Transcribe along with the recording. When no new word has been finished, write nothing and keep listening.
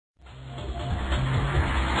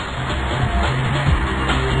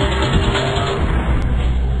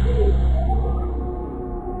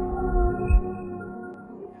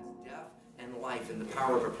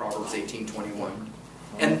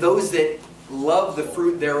and those that love the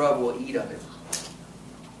fruit thereof will eat of it.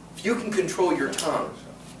 If you can control your tongue,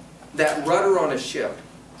 that rudder on a ship,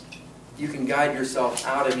 you can guide yourself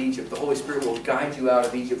out of Egypt. The Holy Spirit will guide you out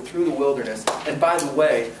of Egypt through the wilderness. And by the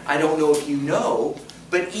way, I don't know if you know,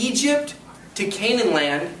 but Egypt to Canaan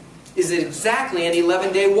land is exactly an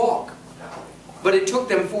 11-day walk. But it took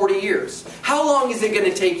them 40 years. How long is it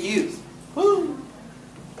going to take you?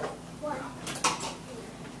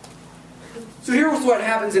 So here's what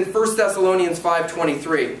happens in 1 Thessalonians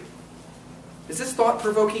 5:23. Is this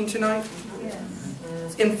thought-provoking tonight? Yes.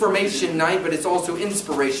 It's information night, but it's also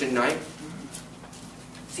inspiration night.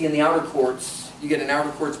 See, in the outer courts, you get an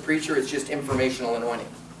outer courts preacher, it's just informational anointing.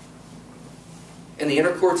 In the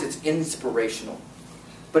inner courts, it's inspirational.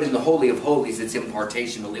 But in the Holy of Holies, it's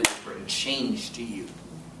impartational. It will bring change to you.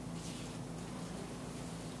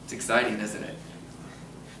 It's exciting, isn't it?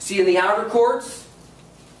 See, in the outer courts,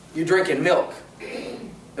 you're drinking milk.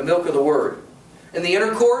 The milk of the Word. In the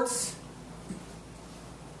inner courts,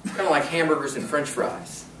 kind of like hamburgers and French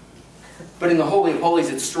fries. But in the Holy of Holies,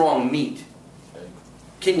 it's strong meat.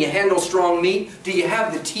 Can you handle strong meat? Do you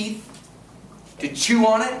have the teeth to chew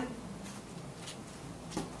on it?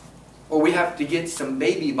 Or we have to get some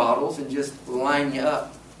baby bottles and just line you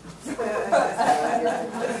up.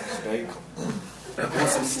 Steak. Want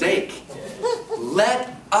some steak?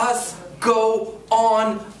 Let us go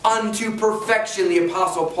on unto perfection, the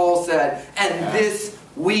Apostle Paul said. And this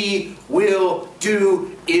we will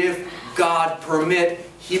do if God permit.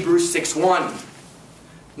 Hebrews 6:1.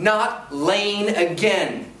 Not laying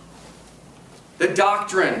again the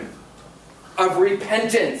doctrine of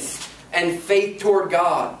repentance and faith toward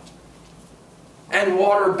God, and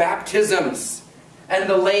water baptisms, and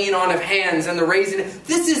the laying on of hands, and the raising.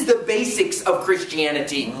 This is the basics of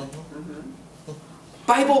Christianity.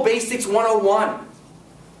 Bible Basics 101.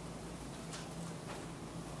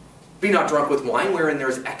 Be not drunk with wine, wherein there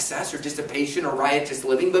is excess or dissipation or riotous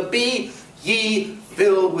living, but be ye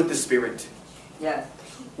filled with the Spirit. Yes.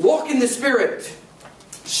 Walk in the Spirit,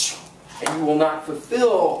 and you will not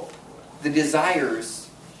fulfill the desires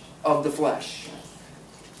of the flesh.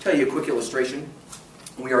 I'll tell you a quick illustration.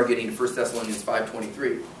 We are getting to 1 Thessalonians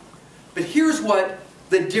 5:23. But here's what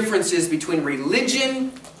the difference is between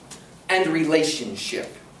religion and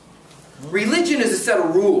relationship. Religion is a set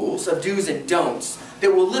of rules, of do's and don'ts,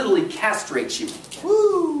 that will literally castrate you.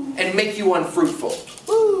 Woo! And make you unfruitful.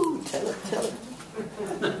 Woo! Tell it, tell it.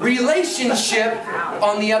 Relationship,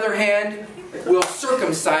 on the other hand, will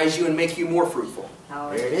circumcise you and make you more fruitful.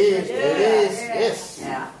 There it is, there it is, yes.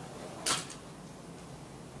 Yeah.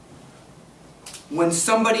 When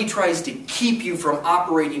somebody tries to keep you from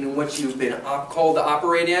operating in what you've been called to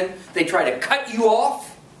operate in, they try to cut you off,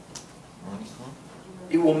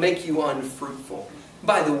 it will make you unfruitful.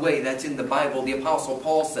 By the way, that's in the Bible. The Apostle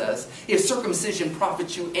Paul says, if circumcision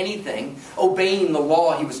profits you anything, obeying the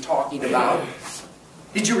law he was talking about,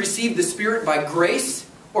 did you receive the Spirit by grace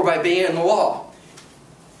or by obeying the law?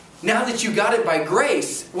 Now that you got it by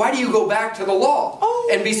grace, why do you go back to the law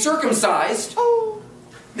and be circumcised?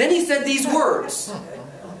 Then he said these words.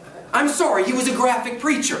 I'm sorry, he was a graphic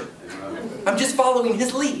preacher. I'm just following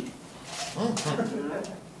his lead.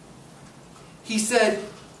 He said,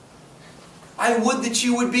 I would that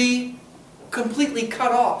you would be completely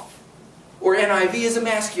cut off. Or NIV is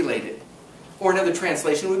emasculated. Or another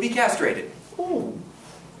translation would be castrated.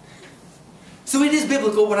 So it is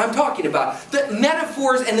biblical what I'm talking about. The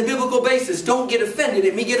metaphors and the biblical basis, don't get offended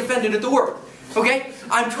at me, get offended at the word. Okay?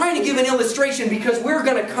 I'm trying to give an illustration because we're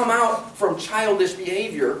going to come out from childish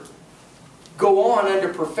behavior, go on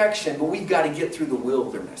under perfection, but we've got to get through the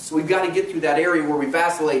wilderness. We've got to get through that area where we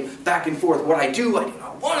vacillate back and forth. What I do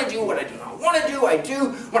not want to do. What I do not want to do, I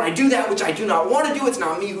do. When I do that which I do not want to do, it's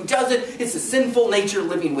not me who does it. It's the sinful nature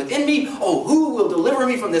living within me. Oh, who will deliver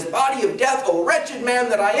me from this body of death? Oh, wretched man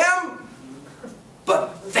that I am.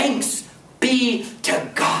 But thanks be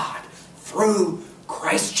to God through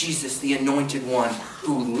Christ Jesus, the Anointed One,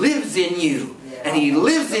 who lives in you. And He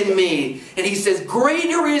lives in me. And He says,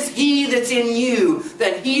 greater is He that's in you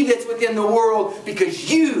than he that's within the world, because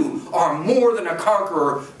you are more than a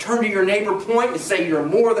conqueror. Turn to your neighbor, point, and say, you're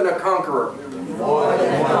more than a conqueror. More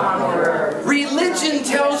than a conqueror. Religion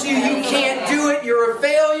tells you you can't do it, you're a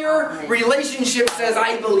failure. Relationship says,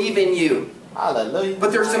 I believe in you. Hallelujah.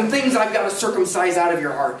 But there's some things I've got to circumcise out of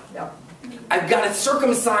your heart. I've got to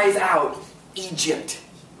circumcise out Egypt,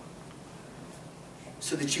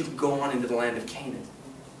 so that you could go on into the land of Canaan.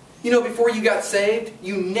 You know, before you got saved,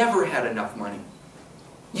 you never had enough money.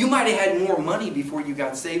 You might have had more money before you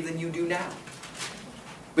got saved than you do now.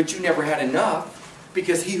 But you never had enough,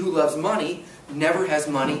 because he who loves money never has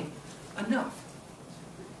money enough.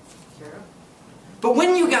 But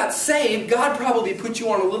when you got saved, God probably put you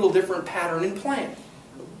on a little different pattern and plan.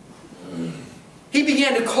 He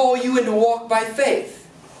began to call you into walk by faith.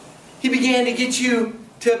 He began to get you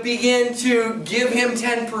to begin to give Him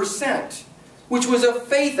 10%, which was a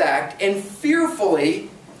faith act. And fearfully,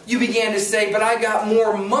 you began to say, but I got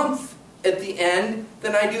more month at the end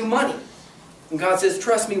than I do money. And God says,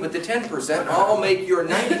 trust me with the 10%, I'll make your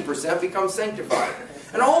 90% become sanctified.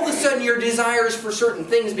 And all of a sudden your desires for certain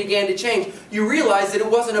things began to change. You realized that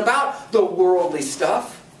it wasn't about the worldly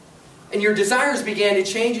stuff. And your desires began to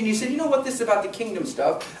change, and you said, you know what, this is about the kingdom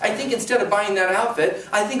stuff. I think instead of buying that outfit,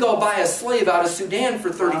 I think I'll buy a slave out of Sudan for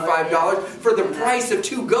 $35 for the price of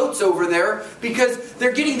 2 goats over there, because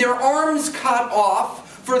they're getting their arms cut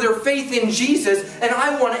off for their faith in Jesus, and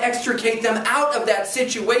I want to extricate them out of that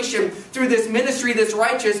situation through this ministry that's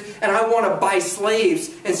righteous, and I want to buy slaves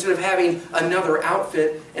instead of having another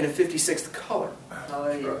outfit in a 56th color.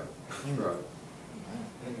 Hallelujah. Right.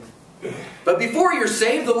 But before you're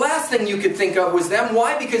saved, the last thing you could think of was them.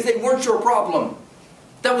 Why? Because they weren't your problem.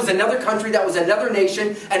 That was another country, that was another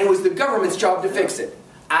nation, and it was the government's job to fix it.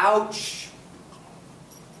 Ouch.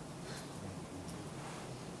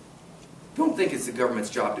 Don't think it's the government's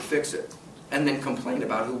job to fix it, and then complain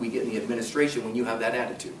about who we get in the administration when you have that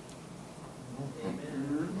attitude.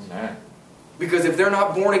 Amen. Because if they're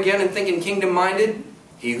not born again and thinking kingdom-minded,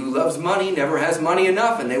 he who loves money never has money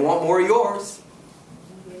enough, and they want more of yours.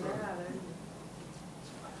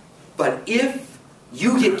 But if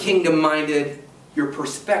you get kingdom-minded, your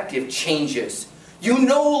perspective changes. You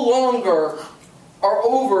no longer are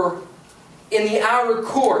over in the outer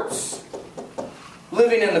courts,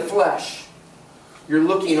 living in the flesh. You're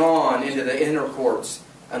looking on into the inner courts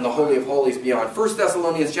and the Holy of Holies beyond. 1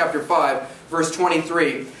 Thessalonians chapter 5, verse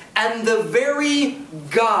 23. And the very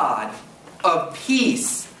God of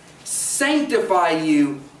peace sanctify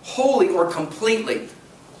you wholly or completely.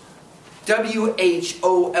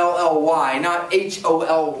 W-H-O-L-L-Y, not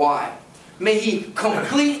H-O-L-Y. May He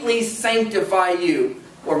completely sanctify you,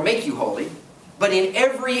 or make you holy, but in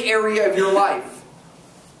every area of your life.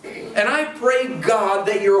 And I pray, God,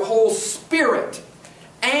 that your whole spirit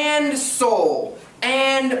and soul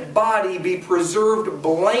and body be preserved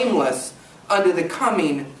blameless unto the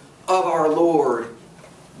coming of our Lord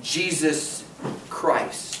Jesus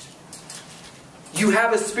Christ. You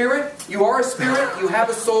have a spirit, you are a spirit, you have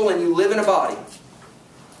a soul, and you live in a body.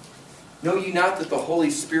 Know ye not that the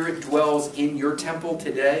Holy Spirit dwells in your temple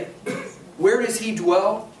today? Where does He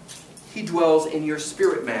dwell? He dwells in your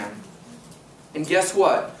spirit man. And guess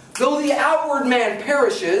what? Though the outward man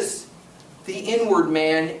perishes, the inward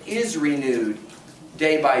man is renewed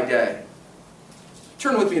day by day.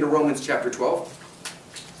 Turn with me to Romans chapter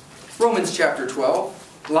 12. Romans chapter 12.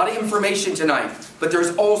 A lot of information tonight, but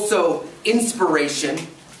there's also inspiration,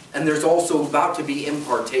 and there's also about to be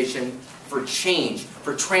impartation for change,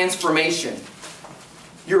 for transformation.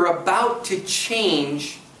 You're about to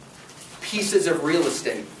change pieces of real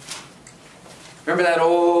estate. Remember that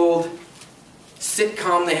old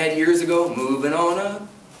sitcom they had years ago? Moving on up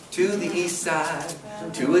to the east side,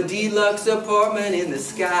 to a deluxe apartment in the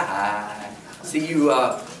sky. See, you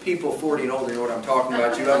people 40 and older know what I'm talking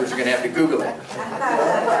about. You others are going to have to Google it.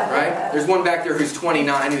 Right? There's one back there who's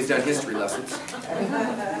 29 who's done history lessons.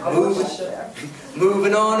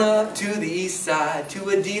 Moving on up to the east side, to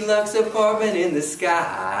a deluxe apartment in the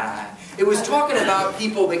sky. It was talking about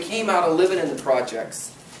people that came out of living in the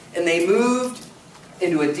projects, and they moved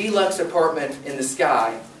into a deluxe apartment in the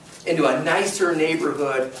sky, into a nicer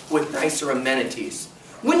neighborhood with nicer amenities.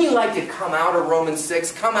 Wouldn't you like to come out of Romans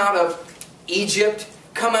 6, come out of Egypt,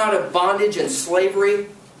 come out of bondage and slavery,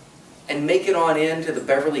 and make it on into the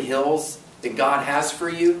Beverly Hills that God has for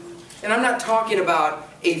you? And I'm not talking about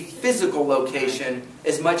a physical location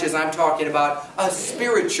as much as I'm talking about a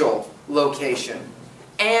spiritual location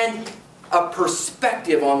and a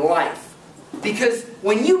perspective on life. Because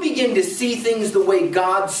when you begin to see things the way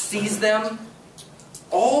God sees them,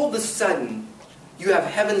 all of a sudden you have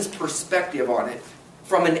heaven's perspective on it.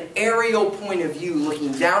 From an aerial point of view,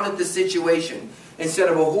 looking down at the situation, instead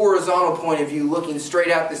of a horizontal point of view, looking straight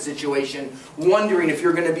at the situation, wondering if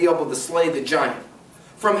you're going to be able to slay the giant.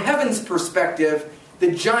 From heaven's perspective,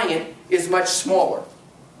 the giant is much smaller.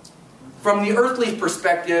 From the earthly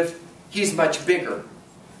perspective, he's much bigger.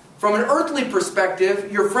 From an earthly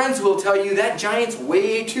perspective, your friends will tell you that giant's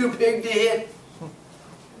way too big to hit.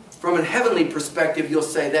 From a heavenly perspective, you'll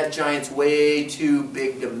say that giant's way too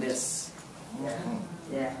big to miss.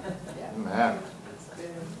 Yeah. Amen.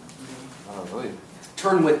 Hallelujah.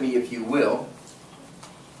 Turn with me, if you will,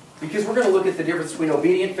 because we're going to look at the difference between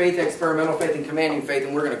obedient faith, experimental faith, and commanding faith,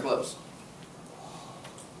 and we're going to close.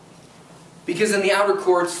 Because in the outer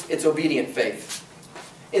courts, it's obedient faith.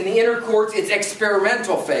 In the inner courts, it's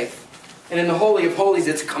experimental faith. And in the Holy of Holies,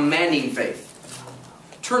 it's commanding faith.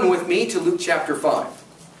 Turn with me to Luke chapter 5.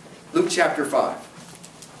 Luke chapter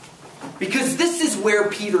 5. Because this is where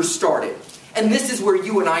Peter started. And this is where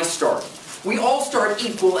you and I start. We all start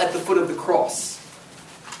equal at the foot of the cross.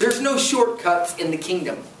 There's no shortcuts in the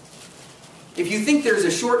kingdom. If you think there's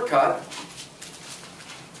a shortcut,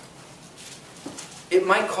 it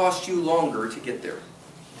might cost you longer to get there.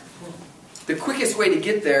 The quickest way to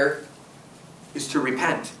get there is to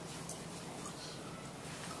repent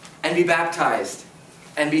and be baptized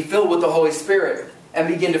and be filled with the Holy Spirit and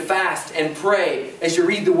begin to fast and pray as you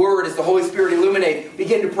read the Word, as the Holy Spirit illuminates,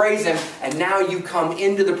 begin to praise Him, and now you come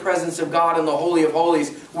into the presence of God in the Holy of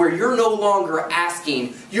Holies, where you're no longer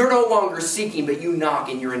asking, you're no longer seeking, but you knock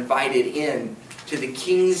and you're invited in to the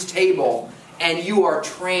King's table, and you are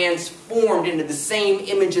transformed into the same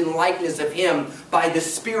image and likeness of Him by the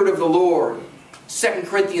Spirit of the Lord. 2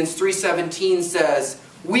 Corinthians 3:17 says,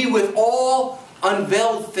 "We with all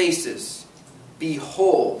unveiled faces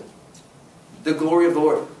behold the glory of the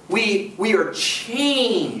Lord." We are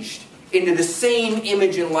changed into the same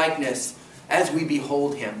image and likeness as we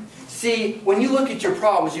behold Him. See, when you look at your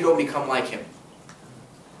problems, you don't become like Him.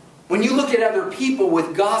 When you look at other people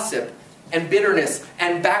with gossip and bitterness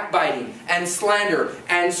and backbiting and slander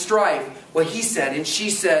and strife, well, he said and she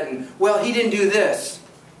said, and well, he didn't do this.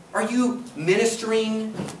 Are you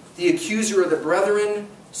ministering the accuser of the brethren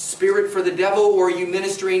spirit for the devil, or are you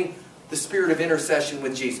ministering the spirit of intercession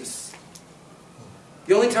with Jesus?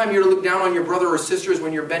 The only time you're to look down on your brother or sister is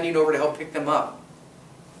when you're bending over to help pick them up.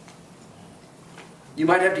 You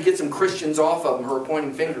might have to get some Christians off of them who are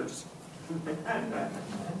pointing fingers.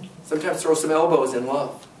 Sometimes throw some elbows in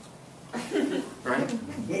love. Right?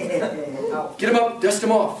 Get them up, dust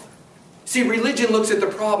them off. See, religion looks at the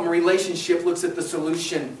problem. Relationship looks at the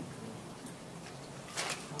solution.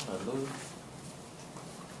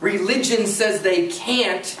 Religion says they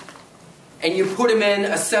can't, and you put them in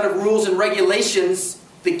a set of rules and regulations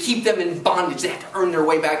that keep them in bondage. They have to earn their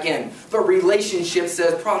way back in. But relationship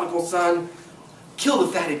says, prodigal son, kill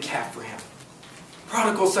the fatted calf for him.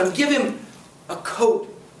 Prodigal son, give him a coat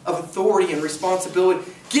of authority and responsibility.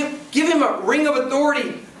 Give him a ring of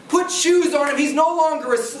authority. Put shoes on him. He's no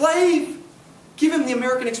longer a slave. Give him the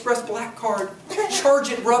American Express black card. Charge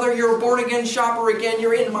it, brother. You're a born-again shopper again.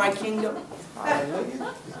 You're in my kingdom.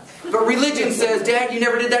 But religion says, Dad, you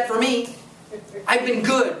never did that for me. I've been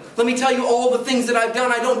good. Let me tell you all the things that I've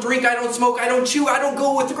done. I don't drink, I don't smoke, I don't chew, I don't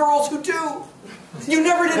go with the girls who do. You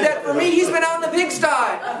never did that for me. He's been out in the pigsty.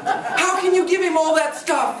 How can you give him all that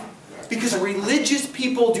stuff? Because religious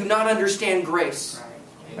people do not understand grace.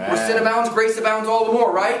 Where sin abounds, grace abounds all the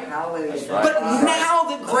more, right? But now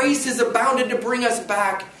that grace has abounded to bring us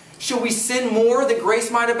back, shall we sin more that grace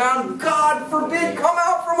might abound? God forbid, come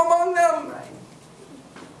out from among them.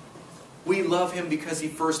 We love Him because He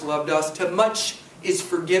first loved us. To much is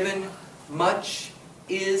forgiven, much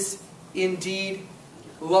is indeed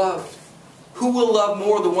loved. Who will love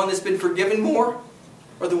more, the one that's been forgiven more,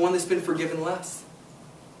 or the one that's been forgiven less?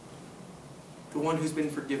 The one who's been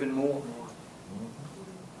forgiven more.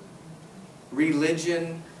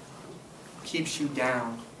 Religion keeps you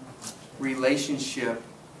down. Relationship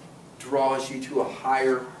draws you to a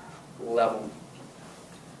higher level.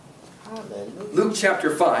 Luke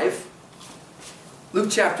chapter 5. Luke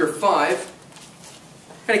chapter 5.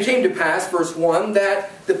 And it came to pass, verse 1,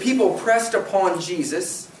 that the people pressed upon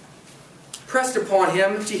Jesus, pressed upon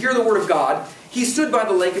Him to hear the word of God. He stood by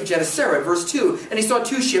the lake of Gennesaret, verse 2, and he saw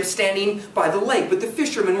two ships standing by the lake, but the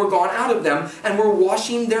fishermen were gone out of them and were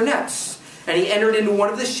washing their nets. And he entered into one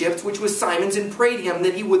of the ships, which was Simon's, and prayed him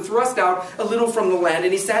that he would thrust out a little from the land.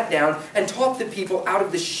 And he sat down and taught the people out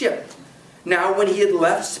of the ship. Now when he had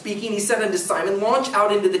left speaking, he said unto Simon, Launch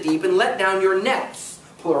out into the deep and let down your nets,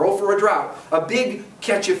 plural, for a draught, a big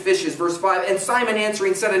catch of fishes, verse 5. And Simon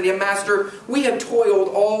answering said unto him, Master, we have toiled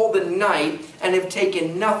all the night and have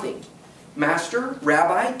taken nothing. Master,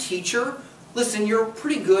 Rabbi, teacher, listen, you're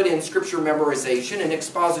pretty good in scripture memorization and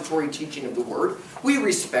expository teaching of the word. We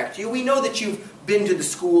respect you. We know that you've been to the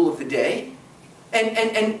school of the day.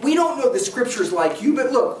 And we don't know the scriptures like you,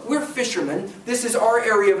 but look, we're fishermen. This is our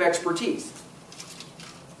area of expertise.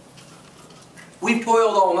 We've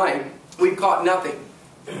toiled all night. We've caught nothing.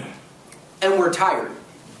 And we're tired.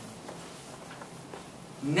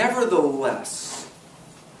 Nevertheless,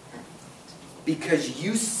 because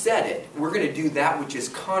you said it, we're going to do that which is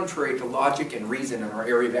contrary to logic and reason in our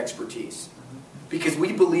area of expertise. Because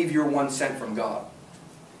we believe you're one sent from God.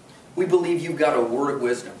 We believe you've got a word of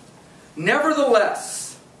wisdom.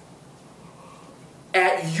 Nevertheless,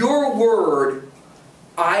 At your word,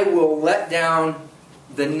 I will let down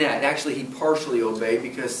the net. Actually, he partially obeyed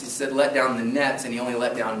because he said let down the nets and he only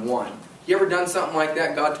let down one. You ever done something like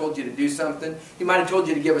that? God told you to do something. He might have told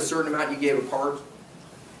you to give a certain amount, you gave a part.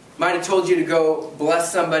 Might have told you to go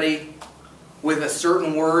bless somebody with a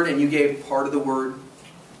certain word and you gave part of the word.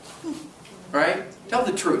 Right? Tell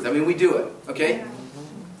the truth. I mean, we do it. Okay?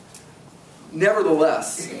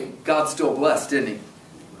 Nevertheless, God still blessed, didn't he?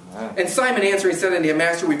 And Simon answering said unto him,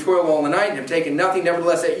 Master, we toiled all the night and have taken nothing.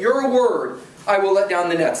 Nevertheless, at your word, I will let down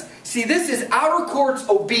the nets. See, this is outer courts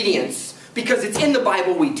obedience because it's in the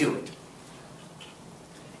Bible we do it.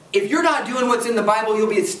 If you're not doing what's in the Bible, you'll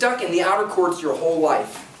be stuck in the outer courts your whole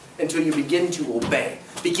life until you begin to obey.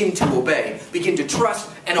 Begin to obey. Begin to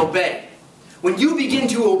trust and obey. When you begin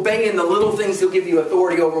to obey in the little things, He'll give you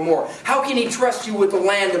authority over more. How can He trust you with the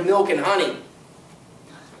land of milk and honey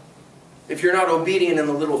if you're not obedient in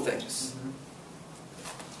the little things?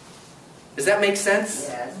 Does that make sense?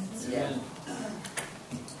 Yes. Yes.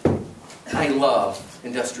 I love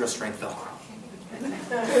industrial strength though.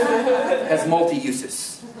 Has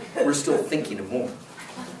multi-uses. We're still thinking of more.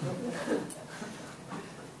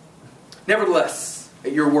 Nevertheless,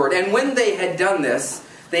 at your word. And when they had done this,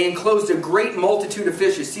 they enclosed a great multitude of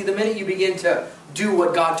fishes. See, the minute you begin to do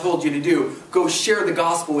what God told you to do, go share the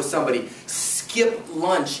gospel with somebody, skip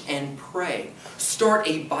lunch and pray, start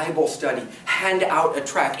a Bible study, hand out a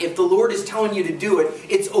tract. If the Lord is telling you to do it,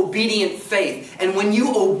 it's obedient faith. And when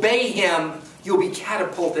you obey Him, you'll be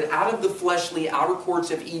catapulted out of the fleshly outer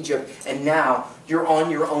courts of Egypt, and now you're on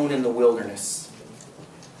your own in the wilderness.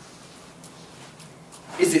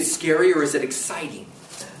 Is it scary or is it exciting?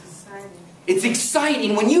 It's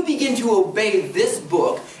exciting. When you begin to obey this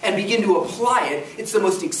book and begin to apply it, it's the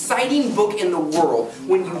most exciting book in the world.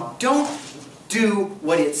 When you don't do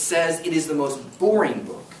what it says, it is the most boring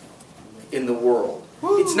book in the world.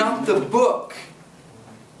 It's not the book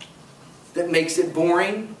that makes it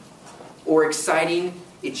boring or exciting.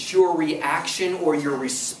 It's your reaction or your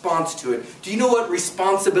response to it. Do you know what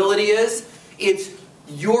responsibility is? It's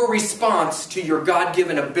your response to your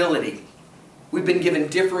God-given ability. We've been given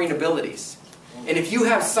differing abilities. And if you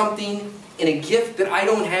have something in a gift that I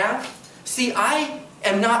don't have, see, I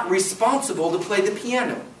am not responsible to play the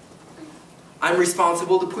piano. I'm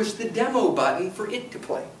responsible to push the demo button for it to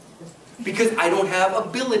play. Because I don't have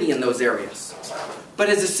ability in those areas. But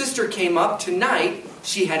as a sister came up tonight,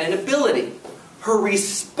 she had an ability. Her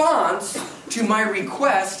response to my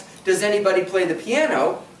request, does anybody play the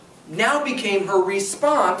piano, now became her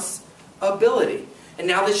response ability. And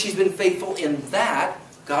now that she's been faithful in that,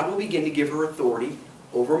 God will begin to give her authority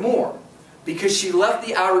over more. Because she left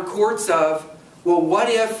the outer courts of, well, what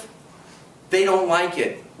if they don't like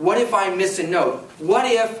it? What if I miss a note? What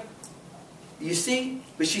if, you see?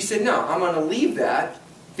 But she said, no, I'm going to leave that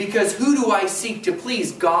because who do I seek to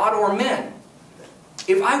please, God or men?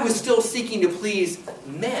 If I was still seeking to please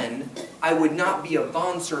men, I would not be a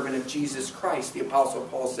bondservant of Jesus Christ, the Apostle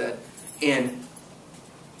Paul said in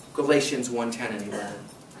Galatians 1:10 and 11.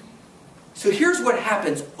 So here's what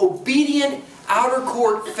happens. Obedient, outer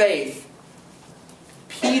court faith.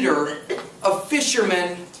 Peter, a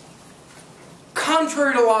fisherman,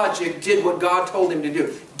 contrary to logic, did what God told him to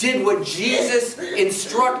do. Did what Jesus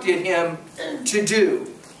instructed him to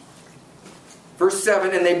do. Verse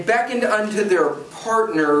 7, and they beckoned unto their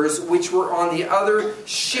partners, which were on the other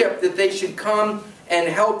ship, that they should come and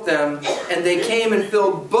help them. And they came and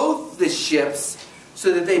filled both the ships,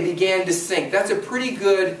 so that they began to sink. That's a pretty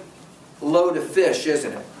good load of fish,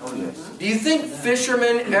 isn't it? Oh, yes. Do you think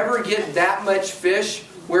fishermen ever get that much fish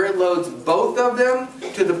where it loads both of them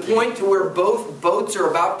to the point to where both boats are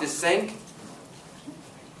about to sink?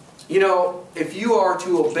 You know, if you are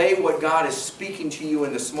to obey what God is speaking to you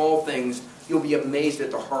in the small things, you'll be amazed at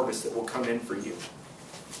the harvest that will come in for you.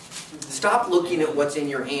 Stop looking at what's in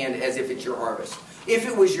your hand as if it's your harvest. If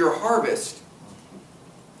it was your harvest,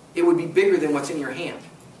 it would be bigger than what's in your hand.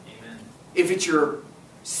 Amen. If it's your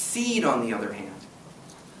seed, on the other hand,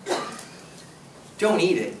 don't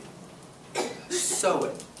eat it. Sow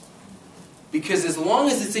it. Because as long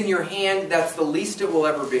as it's in your hand, that's the least it will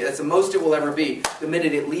ever be. That's the most it will ever be. The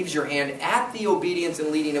minute it leaves your hand at the obedience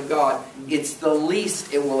and leading of God, it's the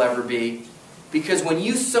least it will ever be. Because when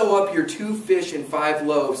you sow up your 2 fish and 5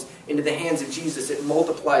 loaves into the hands of Jesus, it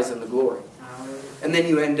multiplies in the glory. And then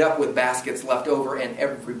you end up with baskets left over and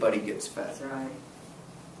everybody gets fed. That's right.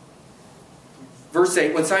 Verse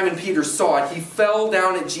 8, when Simon Peter saw it, he fell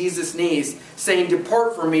down at Jesus' knees, saying,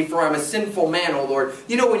 "Depart from me, for I'm a sinful man, O Lord."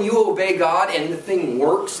 You know when you obey God and the thing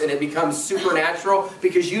works and it becomes supernatural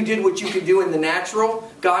because you did what you could do in the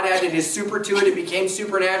natural, God added His super to it, it became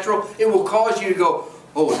supernatural, it will cause you to go,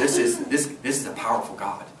 "Oh, this is a powerful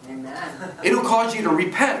God." Amen. It'll cause you to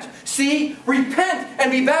repent. See? Repent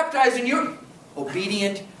and be baptized in your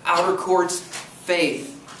obedient outer courts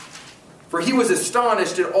faith. For he was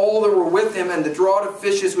astonished at all that were with him and the draught of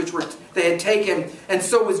fishes which they had taken. And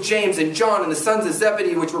so was James and John and the sons of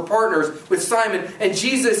Zebedee, which were partners with Simon. And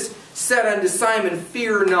Jesus said unto Simon,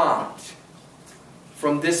 "Fear not.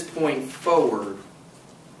 From this point forward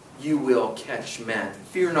you will catch men.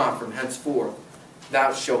 Fear not, from henceforth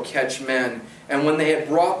thou shalt catch men." And when they had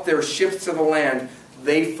brought their ships to the land,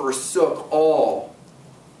 they forsook all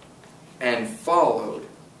and followed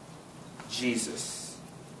Jesus.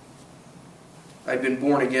 I'd been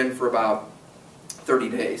born again for about 30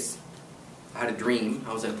 days. I had a dream.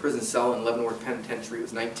 I was in a prison cell in Leavenworth Penitentiary. It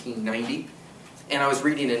was 1990. And I was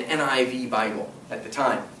reading an NIV Bible at the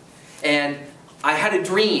time. And I had a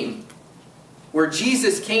dream where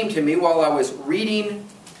Jesus came to me while I was reading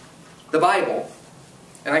the Bible.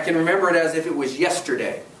 And I can remember it as if it was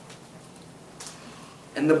yesterday.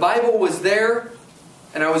 And the Bible was there,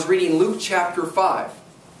 and I was reading Luke chapter 5.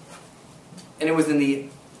 And it was in the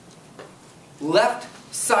left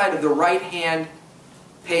side of the right-hand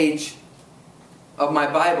page of my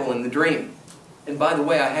Bible in the dream. And by the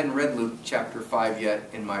way, I hadn't read Luke chapter 5 yet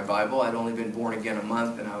in my Bible. I'd only been born again a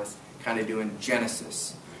month, and I was kind of doing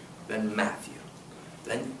Genesis, then Matthew,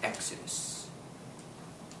 then Exodus,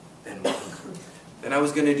 then Mark. Then I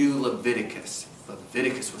was going to do Leviticus.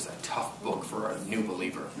 Leviticus was a tough book for a new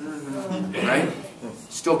believer. Right?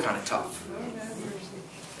 Still kind of tough.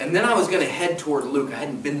 And then I was going to head toward Luke. I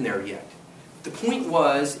hadn't been there yet. The point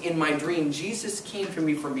was, in my dream, Jesus came to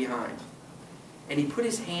me from behind. And He put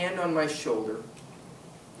His hand on my shoulder,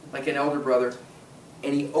 like an elder brother,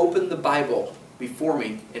 and He opened the Bible before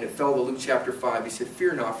me, and it fell to Luke chapter 5. He said,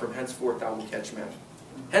 "Fear not, from henceforth thou wilt catch men.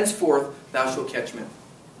 Henceforth thou shalt catch men."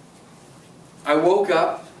 I woke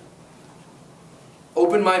up,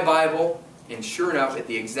 opened my Bible, and sure enough, at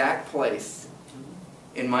the exact place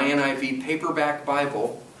in my NIV paperback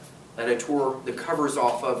Bible that I tore the covers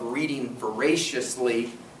off of, reading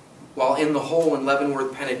voraciously while in the hole in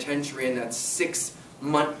Leavenworth Penitentiary in that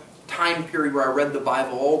 6-month time period where I read the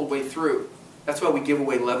Bible all the way through. That's why we give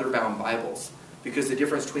away leather-bound Bibles, because the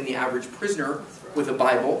difference between the average prisoner with a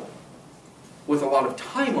Bible, with a lot of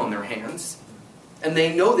time on their hands, and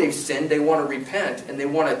they know they've sinned, they want to repent, and they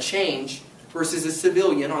want to change, versus a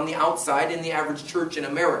civilian on the outside in the average church in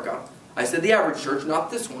America. I said the average church,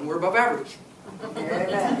 not this one. We're above average. Right?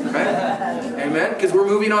 Amen? Because we're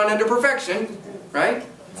moving on into perfection. Right?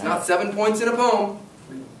 It's not 7 points in a poem.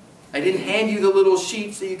 I didn't hand you the little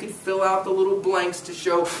sheet so you could fill out the little blanks to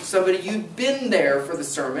show somebody you'd been there for the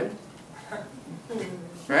sermon.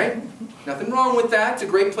 Right? Nothing wrong with that. It's a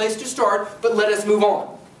great place to start, but let us move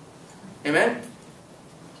on. Amen?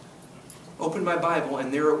 Opened my Bible,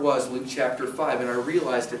 and there it was, Luke chapter 5, and I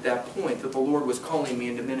realized at that point that the Lord was calling me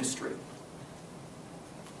into ministry.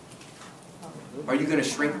 Are you going to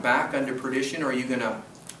shrink back unto perdition, or are you going to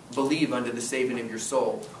believe unto the saving of your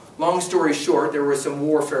soul? Long story short, there was some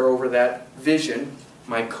warfare over that vision.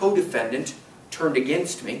 My co-defendant turned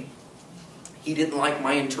against me. He didn't like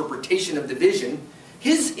my interpretation of the vision.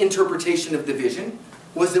 His interpretation of the vision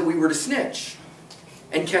was that we were to snitch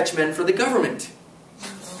and catch men for the government.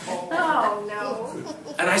 Oh,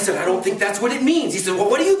 no. And I said, "I don't think that's what it means." He said, "Well,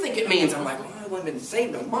 what do you think it means?" I'm like, "Well, I've only been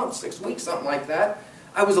saved a month, 6 weeks, something like that."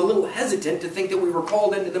 I was a little hesitant to think that we were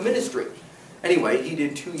called into the ministry. Anyway, he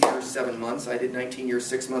did 2 years, 7 months. I did 19 years,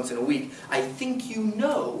 6 months, and a week. I think you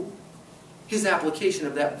know his application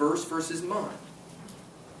of that verse versus mine.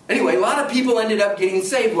 Anyway, a lot of people ended up getting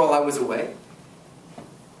saved while I was away.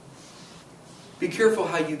 Be careful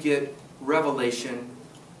how you get revelation,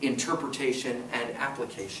 interpretation, and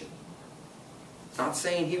application. Not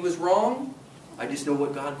saying he was wrong. I just know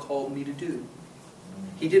what God called me to do.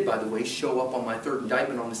 He did, by the way, show up on my third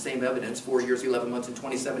indictment on the same evidence 4 years, 11 months, and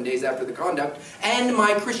 27 days after the conduct. And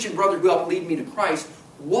my Christian brother who helped lead me to Christ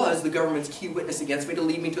was the government's key witness against me to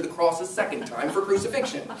lead me to the cross a second time for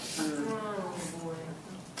crucifixion.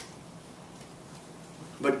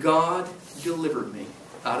 But God delivered me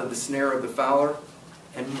out of the snare of the fowler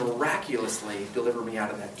and miraculously delivered me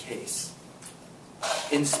out of that case.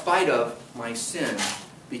 In spite of my sin,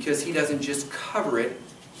 because He doesn't just cover it,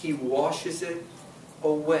 He washes it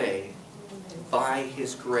away by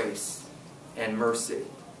His grace and mercy.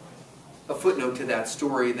 A footnote to that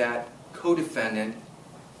story, that co-defendant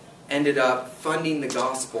ended up funding the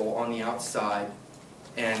gospel on the outside,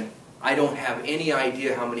 and I don't have any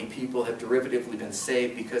idea how many people have derivatively been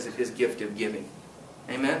saved because of his gift of giving.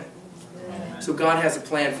 Amen? Amen. So God has a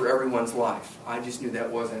plan for everyone's life. I just knew that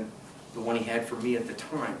wasn't the one he had for me at the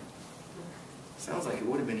time. Sounds like it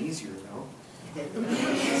would have been easier, though.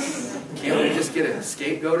 Can't we just get a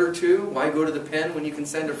scapegoat or two? Why go to the pen when you can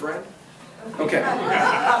send a friend? Okay.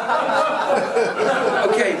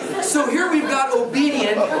 Okay, so here we've got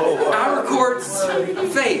obedient, outer courts,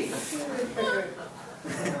 faith.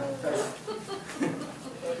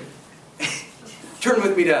 Turn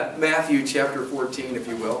with me to Matthew chapter 14, if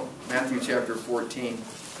you will. Matthew chapter 14.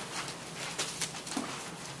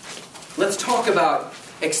 Let's talk about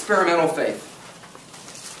experimental faith.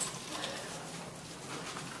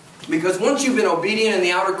 Because once you've been obedient in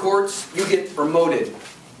the outer courts, you get promoted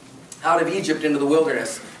out of Egypt into the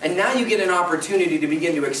wilderness. And now you get an opportunity to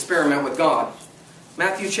begin to experiment with God.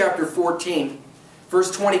 Matthew chapter 14,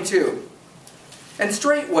 verse 22. And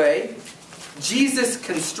straightway, Jesus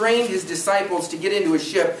constrained his disciples to get into a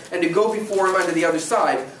ship and to go before him unto the other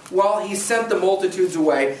side, while he sent the multitudes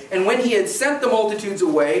away. And when he had sent the multitudes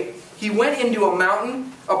away, he went into a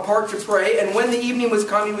mountain apart to pray, and when the evening was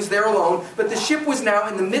come, he was there alone. But the ship was now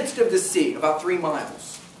in the midst of the sea, about 3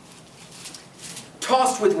 miles,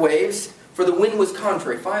 tossed with waves, for the wind was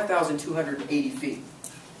contrary, 5,280 feet.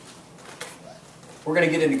 We're going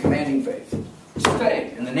to get into commanding faith.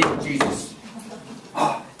 Stay in the name of Jesus.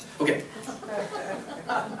 Okay.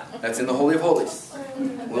 That's in the Holy of Holies.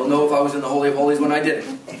 We'll know if I was in the Holy of Holies when I did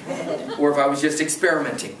it, or if I was just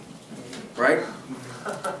experimenting. Right?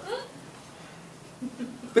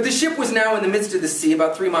 But the ship was now in the midst of the sea,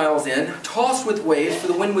 about 3 miles in, tossed with waves, for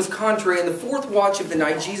the wind was contrary. And the 4th watch of the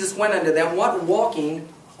night, Jesus went unto them, what? Walking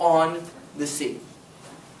on the sea.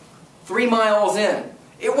 3 miles in.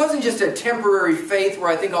 It wasn't just a temporary faith where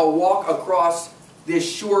I think I'll walk across this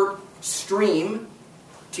short stream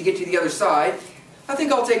to get to the other side. I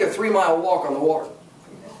think I'll take a 3-mile walk on the water.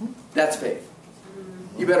 That's faith.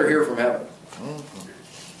 You better hear from heaven.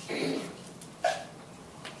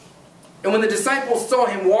 And when the disciples saw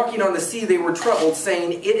him walking on the sea, they were troubled,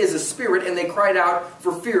 saying, It is a spirit, and they cried out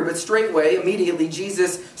for fear. But straightway, immediately,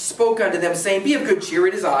 Jesus spoke unto them, saying, Be of good cheer,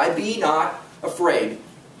 it is I, be not afraid.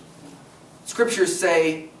 Scriptures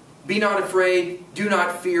say, Be not afraid, do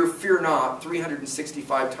not fear, fear not,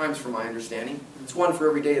 365 times from my understanding. It's one for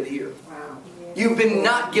every day of the year. Wow. You've been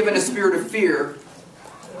not given a spirit of fear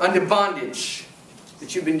unto bondage,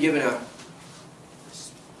 but you've been given a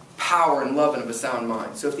power and love and of a sound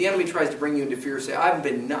mind. So if the enemy tries to bring you into fear, say, I've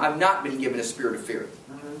not been given a spirit of fear.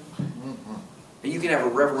 And you can have a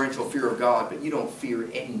reverential fear of God, but you don't fear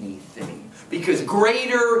anything. Because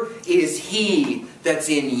greater is He that's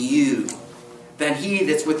in you than he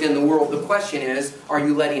that's within the world. The question is, are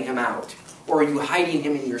you letting Him out? Or are you hiding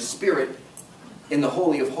Him in your spirit, in the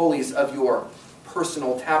Holy of Holies of your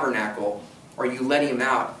personal tabernacle? Are you letting Him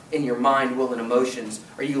out in your mind, will, and emotions?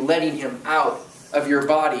 Are you letting Him out of your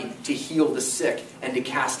body to heal the sick and to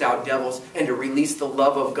cast out devils and to release the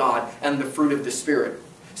love of God and the fruit of the Spirit?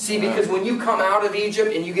 See, because when you come out of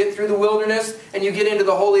Egypt and you get through the wilderness and you get into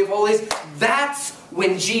the Holy of Holies, that's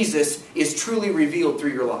when Jesus is truly revealed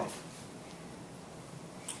through your life.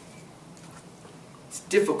 It's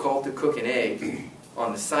difficult to cook an egg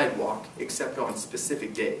on the sidewalk except on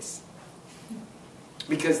specific days,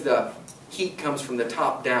 because the heat comes from the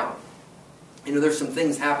top down. You know, there's some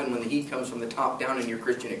things happen when the heat comes from the top down in your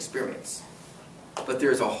Christian experience. But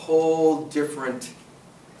there's a whole different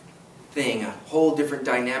thing, a whole different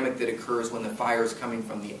dynamic that occurs when the fire is coming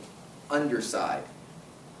from the underside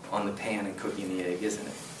on the pan and cooking the egg, isn't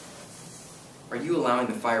it? Are you allowing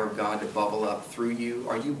the fire of God to bubble up through you?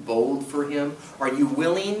 Are you bold for Him? Are you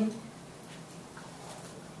willing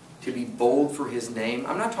to be bold for His name?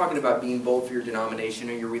 I'm not talking about being bold for your denomination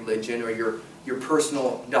or your religion or your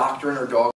personal doctrine or dogma.